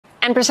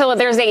And Priscilla,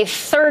 there's a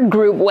third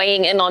group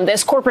weighing in on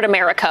this, corporate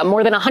America.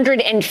 More than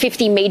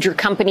 150 major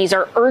companies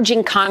are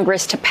urging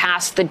Congress to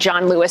pass the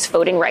John Lewis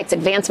Voting Rights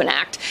Advancement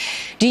Act.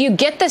 Do you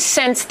get the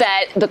sense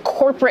that the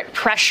corporate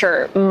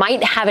pressure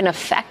might have an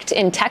effect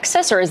in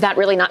Texas, or is that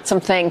really not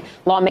something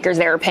lawmakers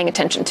there are paying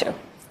attention to?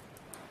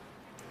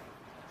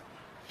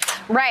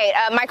 Right.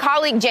 My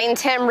colleague Jane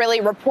Tim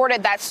really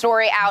reported that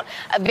story out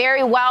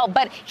very well.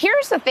 But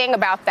here's the thing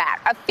about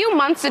that. A few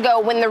months ago,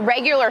 when the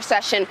regular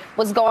session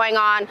was going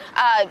on,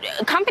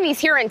 companies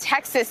here in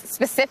Texas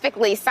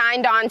specifically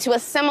signed on to a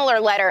similar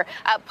letter,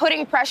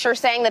 putting pressure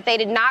saying that they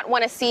did not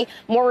want to see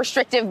more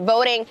restrictive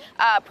voting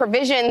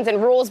provisions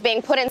and rules being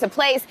put into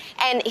place.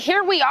 And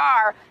here we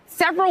are,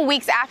 several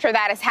weeks after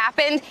that has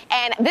happened,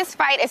 and this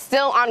fight is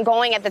still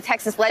ongoing at the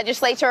Texas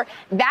legislature.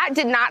 That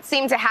did not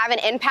seem to have an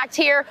impact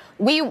here.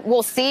 We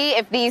will see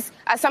if these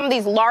some of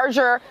these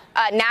larger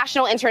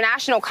national,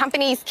 international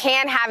companies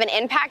can have an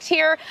impact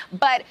here.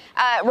 But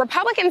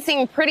Republicans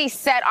seem pretty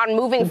set on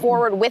moving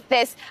forward with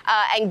this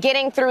and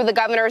getting through the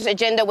governor's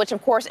agenda, which,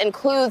 of course,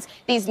 includes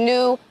these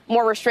new,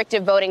 more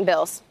restrictive voting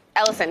bills.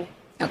 Ellison.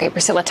 Okay,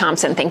 Priscilla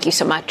Thompson, thank you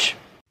so much.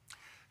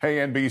 Hey,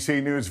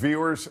 NBC News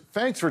viewers,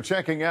 thanks for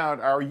checking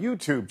out our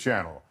YouTube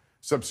channel.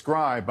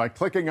 Subscribe by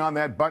clicking on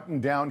that button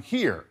down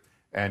here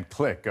and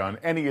click on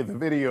any of the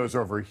videos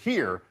over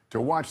here to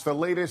watch the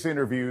latest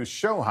interviews,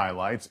 show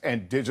highlights,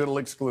 and digital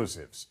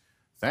exclusives.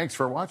 Thanks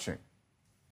for watching.